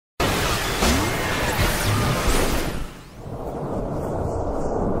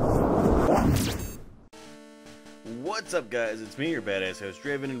What's up, guys? It's me, your badass host,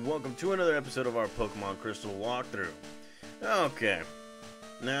 Draven, and welcome to another episode of our Pokemon Crystal walkthrough. Okay,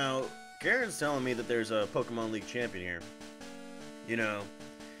 now, Karen's telling me that there's a Pokemon League champion here. You know,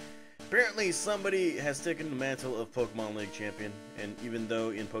 apparently somebody has taken the mantle of Pokemon League champion, and even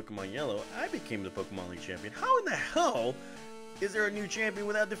though in Pokemon Yellow, I became the Pokemon League champion, how in the hell is there a new champion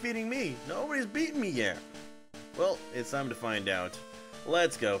without defeating me? Nobody's beaten me yet. Well, it's time to find out.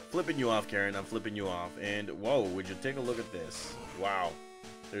 Let's go. Flipping you off, Karen. I'm flipping you off. And, whoa, would you take a look at this? Wow.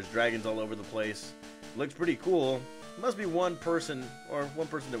 There's dragons all over the place. Looks pretty cool. Must be one person, or one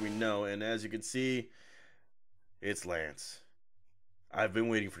person that we know. And as you can see, it's Lance. I've been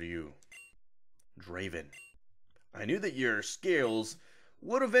waiting for you. Draven. I knew that your skills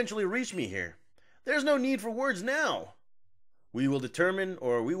would eventually reach me here. There's no need for words now. We will determine,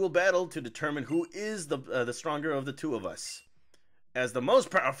 or we will battle to determine who is the stronger of the two of us. As the most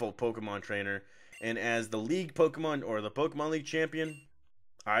powerful Pokemon trainer, and as the League Pokemon, or the Pokemon League champion,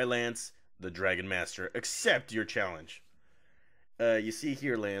 I, Lance, the Dragon Master, accept your challenge. You see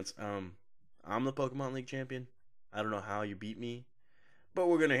here, Lance, I'm the Pokemon League champion. I don't know how you beat me, but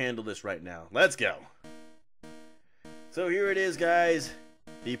we're gonna handle this right now. Let's go! So here it is, guys,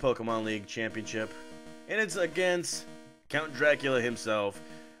 the Pokemon League Championship, and it's against Count Dracula himself,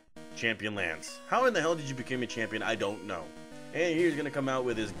 Champion Lance. How in the hell did you become a champion? I don't know. And he's going to come out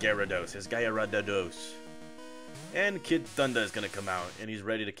with his Gyarados. And Kid Thunder is going to come out, and he's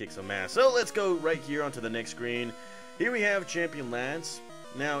ready to kick some ass. So let's go right here onto the next screen. Here we have Champion Lance.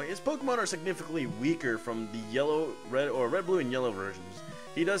 Now, his Pokemon are significantly weaker from the yellow, red, or red, blue, and yellow versions.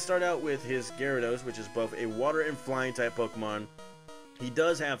 He does start out with his Gyarados, which is both a water and flying type Pokemon. He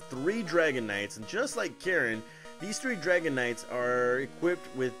does have 3 Dragonites, and just like Karen, these 3 Dragonites are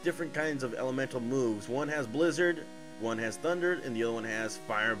equipped with different kinds of elemental moves. One has Blizzard, one has Thunder, and the other one has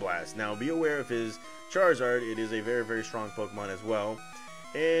Fire Blast. Now, be aware of his Charizard. It is a very, very strong Pokemon as well.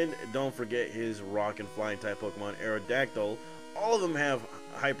 And don't forget his Rock and Flying type Pokemon, Aerodactyl. All of them have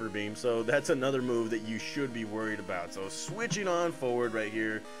Hyper Beam, so that's another move that you should be worried about. So, switching on forward right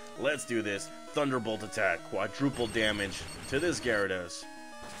here, let's do this. Thunderbolt attack, quadruple damage to this Gyarados.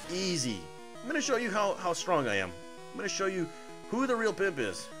 Easy. I'm going to show you how strong I am. I'm going to show you who the real pimp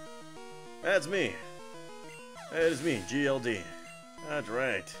is. That's me. That is me, GLD. That's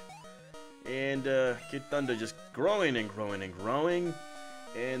right. And Kid Thunder just growing and growing and growing.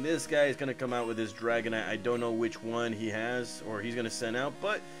 And this guy is going to come out with his Dragonite. I don't know which one he has or he's going to send out.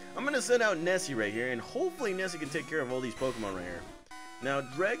 But I'm going to send out Nessie right here. And hopefully Nessie can take care of all these Pokemon right here. Now,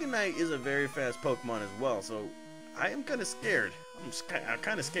 Dragonite is a very fast Pokemon as well. So I am kind of scared. I'm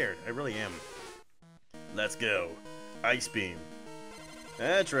kind of scared. I really am. Let's go. Ice Beam.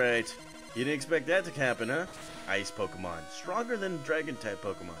 That's right. You didn't expect that to happen, huh? Ice Pokemon. Stronger than Dragon-type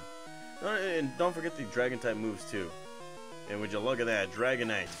Pokemon. And don't forget the Dragon-type moves, too. And would you look at that?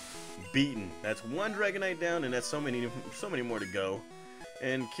 Dragonite. Beaten. That's 1 Dragonite down, and that's so many more to go.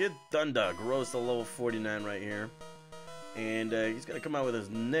 And Kid Thunder grows to level 49 right here. And he's going to come out with his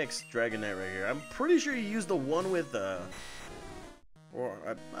next Dragonite right here. I'm pretty sure he used the one with, or,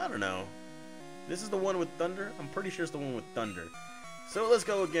 I don't know. This is the one with Thunder? I'm pretty sure it's the one with Thunder. So let's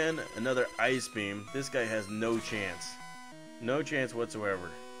go again, another Ice Beam. This guy has no chance. No chance whatsoever.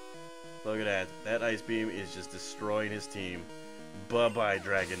 Look at that. That Ice Beam is just destroying his team. Bye-bye,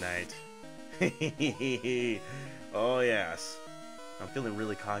 Dragonite. Oh, yes. I'm feeling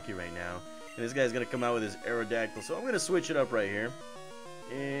really cocky right now. And this guy's going to come out with his Aerodactyl. So I'm going to switch it up right here.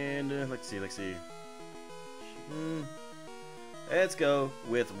 And let's see. Let's go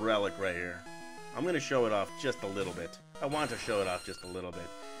with Relic right here. I'm going to show it off just a little bit. I want to show it off just a little bit.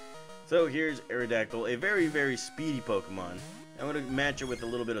 So here's Aerodactyl, a very, very speedy Pokemon. I'm going to match it with a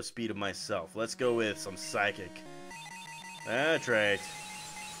little bit of speed of myself. Let's go with some Psychic. That's right.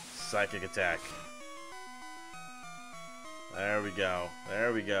 Psychic attack. There we go.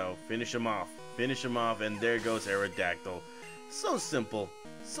 There we go. Finish him off. Finish him off, and there goes Aerodactyl. So simple.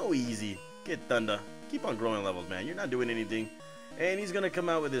 So easy. Get Thunder. Keep on growing levels, man. You're not doing anything. And he's going to come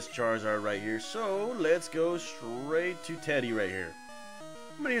out with this Charizard right here. So, let's go straight to Teddy right here.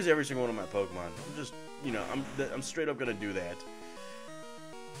 I'm going to use every single one of my Pokemon. I'm just, you know, I'm straight up going to do that.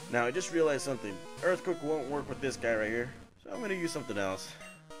 Now, I just realized something. Earthquake won't work with this guy right here. So, I'm going to use something else.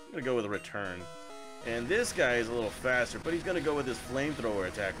 I'm going to go with a Return. And this guy is a little faster, but he's going to go with this Flamethrower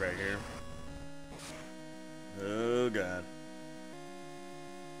attack right here. Oh, God.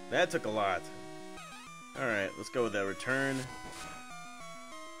 That took a lot. Alright, let's go with that Return.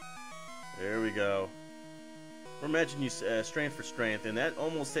 There we go. We're matching you strength for strength, and that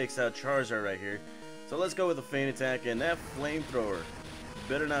almost takes out Charizard right here. So let's go with a Feint Attack, and that Flamethrower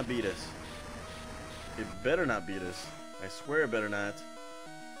better not beat us. It better not beat us. I swear it better not.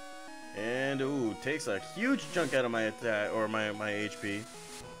 And, ooh, takes a huge chunk out of my attack, or my HP.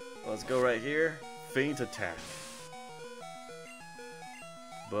 Let's go right here. Feint attack.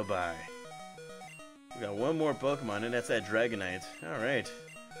 Bye-bye. We got one more Pokemon, and that's that Dragonite. Alright.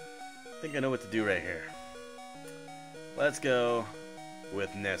 I think I know what to do right here. Let's go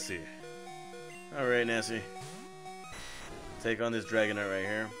with Nessie. Alright, Nessie. Take on this Dragonite right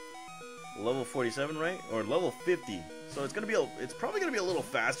here. Level 47, right? Or level 50. So it's probably gonna be a little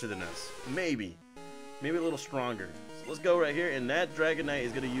faster than us. Maybe a little stronger. So let's go right here, and that Dragonite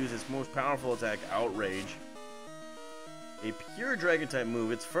is gonna use its most powerful attack, Outrage. A pure Dragon type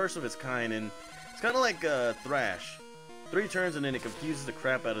move. It's first of its kind, and it's kind of like Thrash. 3 turns, and then it confuses the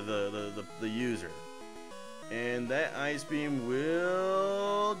crap out of the user. And that Ice Beam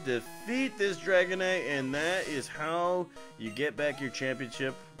will defeat this Dragonite, and that is how you get back your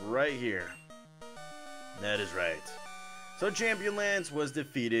championship right here. That is right. So Champion Lance was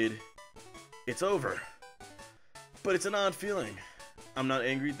defeated. It's over. But it's an odd feeling. I'm not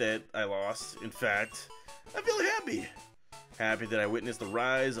angry that I lost. In fact, I feel happy. Happy that I witnessed the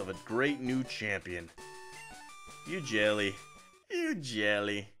rise of a great new champion. You jelly. You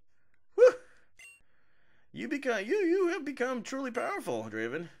jelly. Woo! You have become truly powerful,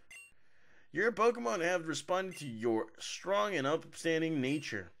 Draven. Your Pokemon have responded to your strong and upstanding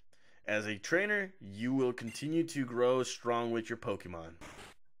nature. As a trainer, you will continue to grow strong with your Pokemon.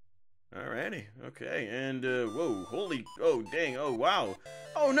 Alrighty, okay, and, whoa, oh, dang, oh, wow.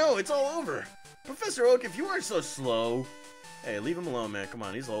 Oh, no, it's all over. Professor Oak, if you aren't so slow. Hey, leave him alone, man, come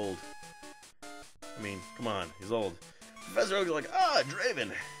on, he's old. I mean, come on, he's old. Professor Oak's like,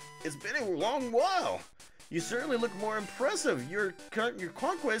 Draven, it's been a long while. You certainly look more impressive. Your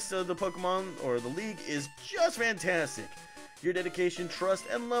conquest of the Pokemon, or the League, is just fantastic. Your dedication, trust,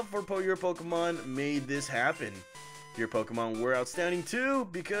 and love for your Pokemon made this happen. Your Pokemon were outstanding too,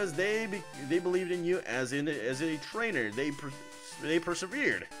 because they believed in you as a trainer. They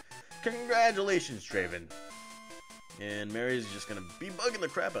persevered. Congratulations, Draven. And Mary's just gonna be bugging the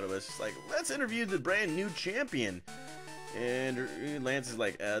crap out of us. It's like, let's interview the brand new champion. And Lance is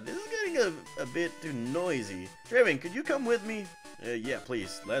like, this is getting a bit too noisy. Draven, could you come with me? Yeah,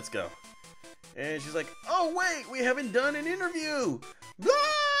 please, let's go. And she's like, oh wait, we haven't done an interview!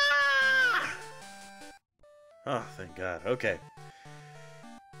 Ah! Oh, thank God, okay.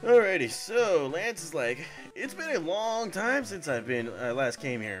 Alrighty, so Lance is like, it's been a long time since I last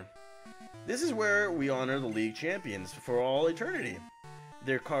came here. This is where we honor the League champions for all eternity.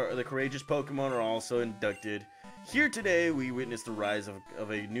 The courageous Pokemon are also inducted. Here today, we witness the rise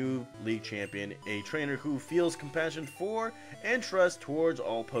of a new League champion, a trainer who feels compassion for and trust towards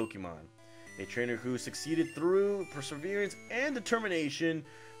all Pokemon. A trainer who succeeded through perseverance and determination,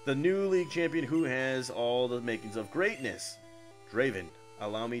 the new League champion who has all the makings of greatness. Draven,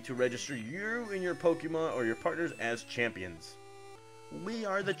 allow me to register you and your Pokemon or your partners as champions. We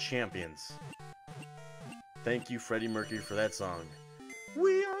are the champions. Thank you, Freddie Mercury, for that song.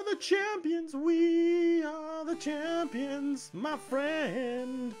 We are the champions, we are the champions, my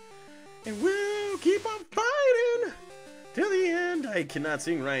friend. And we'll keep on fighting till the end. I cannot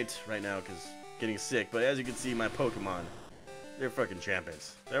sing right now because getting sick, but as you can see, my Pokemon, they're fucking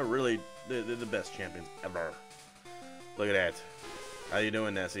champions. They're the best champions ever. Look at that. How you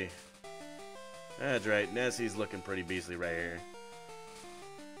doing, Nessie? That's right, Nessie's looking pretty beastly right here.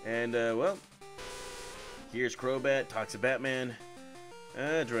 And, well, here's Crobat, Toxic Batman.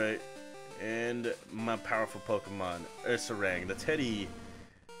 That's right. And my powerful Pokemon, Ursaring, the Teddy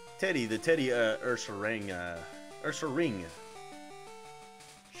Ursaring.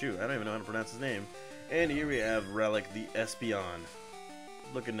 Shoot, I don't even know how to pronounce his name. And here we have Relic, the Espeon.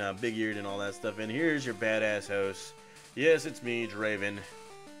 Looking big-eared and all that stuff. And here's your badass host. Yes, it's me, Draven.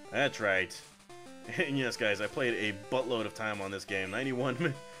 That's right. And yes, guys, I played a buttload of time on this game.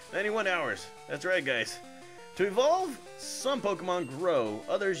 91 hours. That's right, guys. To evolve, some Pokemon grow,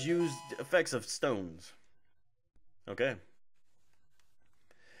 others use effects of stones. Okay.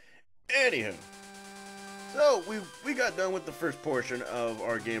 Anywho, so we got done with the first portion of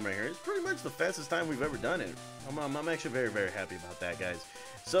our game right here. It's pretty much the fastest time we've ever done it. I'm actually very, very happy about that, guys.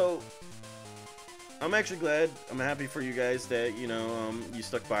 So I'm actually glad. I'm happy for you guys that you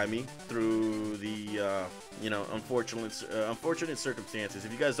stuck by me through the unfortunate circumstances.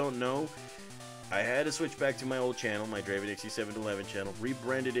 If you guys don't know, I had to switch back to my old channel, my Draven XC711 channel,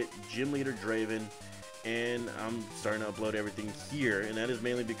 rebranded it Gym Leader Draven, and I'm starting to upload everything here, and that is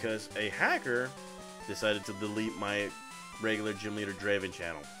mainly because a hacker decided to delete my regular Gym Leader Draven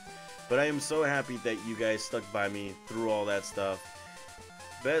channel. But I am so happy that you guys stuck by me through all that stuff.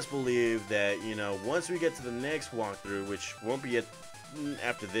 best believe that, you know, once we get to the next walkthrough, which won't be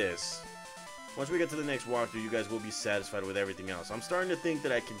after this, once we get to the next walkthrough, you guys will be satisfied with everything else. I'm starting to think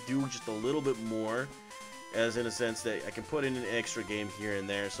that I can do just a little bit more, as in a sense that I can put in an extra game here and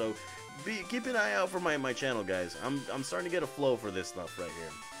there. So keep an eye out for my channel, guys. I'm starting to get a flow for this stuff right here.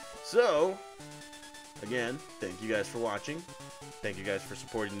 So, again, thank you guys for watching. Thank you guys for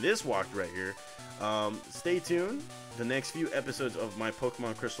supporting this walkthrough right here. Stay tuned. The next few episodes of my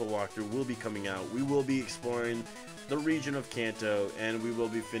Pokemon Crystal walkthrough will be coming out. We will be exploring the region of Kanto, and we will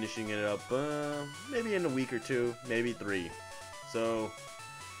be finishing it up maybe in a week or two, maybe 3. So,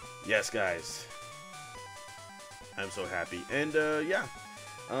 yes, guys. I'm so happy. And, yeah.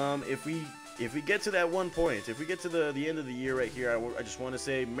 If we get to that one point, if we get to the end of the year right here, I just want to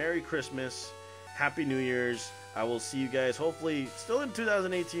say Merry Christmas, Happy New Year's. I will see you guys hopefully still in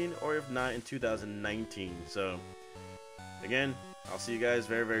 2018, or if not in 2019. So, again, I'll see you guys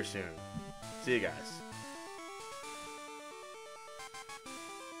very, very soon. See you guys.